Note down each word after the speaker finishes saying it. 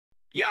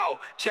Yo,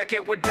 check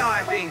it, we're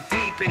diving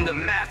deep in the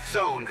math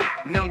zone.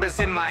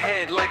 Numbers in my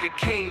head like a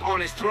king on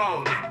his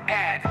throne.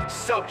 Add,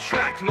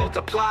 subtract,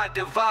 multiply,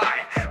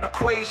 divide.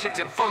 Equations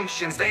and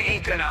functions, they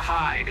ain't gonna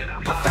hide.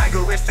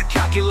 Pythagoras, the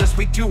calculus,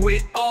 we do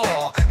it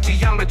all.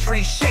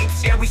 Geometry,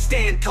 shapes, yeah, we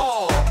stand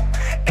tall.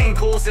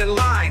 Angles and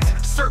lines,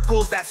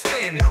 circles that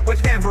spin.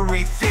 With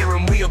every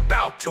theorem, we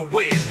about to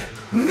win.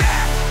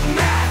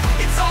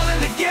 Math, it's all in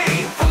the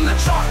game. From the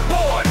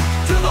chalkboard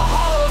to the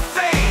Hall of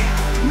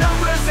Fame.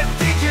 Numbers and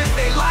figures,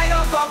 they light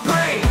up our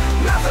brain.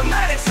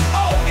 Mathematics,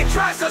 oh, it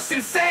drives us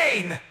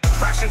insane.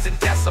 Fractions and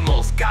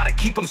decimals, gotta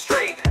keep them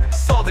straight.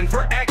 Solving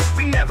for X,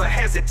 we never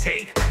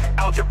hesitate.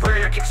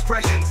 Algebraic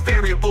expressions,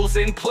 variables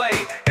in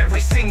play. Every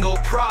single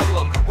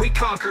problem we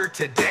conquer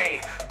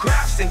today.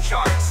 Graphs and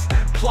charts,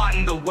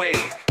 plotting the way.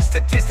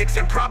 Statistics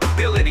and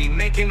probability,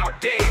 making our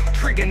day.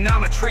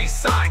 Trigonometry,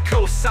 sine,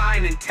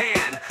 cosine, and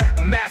tan.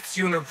 Math's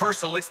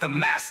universal, it's the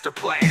master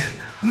plan.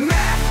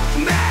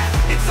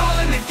 Math, it's all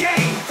in the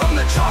game. From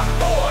the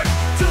chalkboard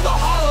to the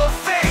Hall of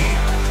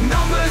Fame.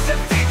 Numbers and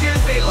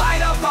figures, they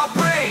light up our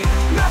brain.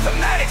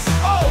 Mathematics,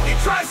 oh,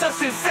 it drives us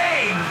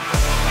insane.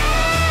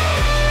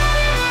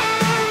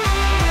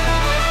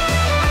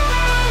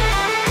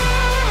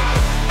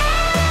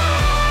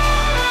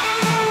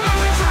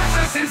 It drives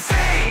us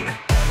insane.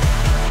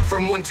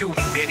 From one to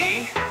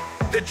infinity,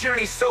 the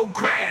journey's so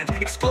grand.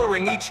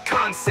 Exploring each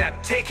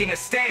concept, taking a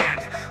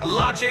stand.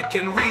 Logic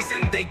and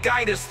reason, they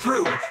guide us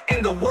through.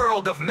 In the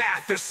world of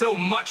math, there's so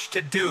much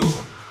to do.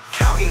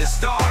 Counting the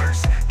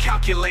stars,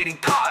 calculating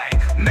pi.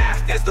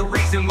 Math is the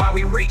reason why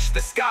we reach the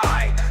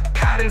sky.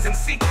 Patterns and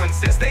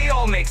sequences, they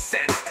all make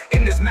sense.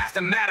 In this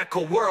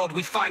mathematical world,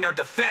 we find our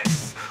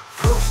defense.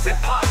 Proofs and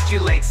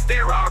postulates,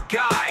 they're our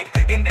guide.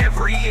 In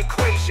every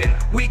equation,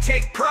 we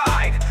take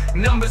pride.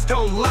 Numbers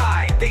don't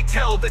lie, they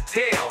tell the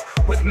tale.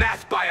 With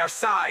math by our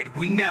side,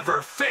 we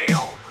never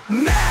fail.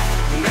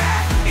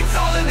 Math, it's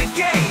all in the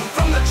game.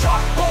 From the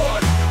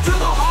chalkboard to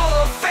the Hall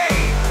of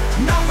Fame.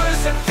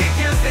 Numbers and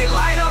figures, they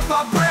light up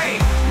our brain.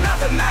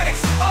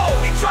 Mathematics, oh,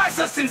 it drives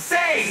us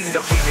insane.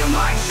 So keep your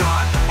mind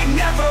sharp and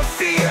never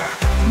fear.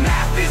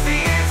 Math is the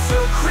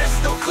answer,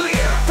 crystal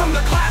clear. From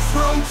the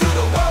classroom to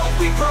the world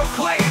we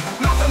proclaim.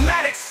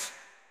 Mathematics,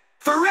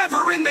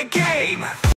 forever in the game.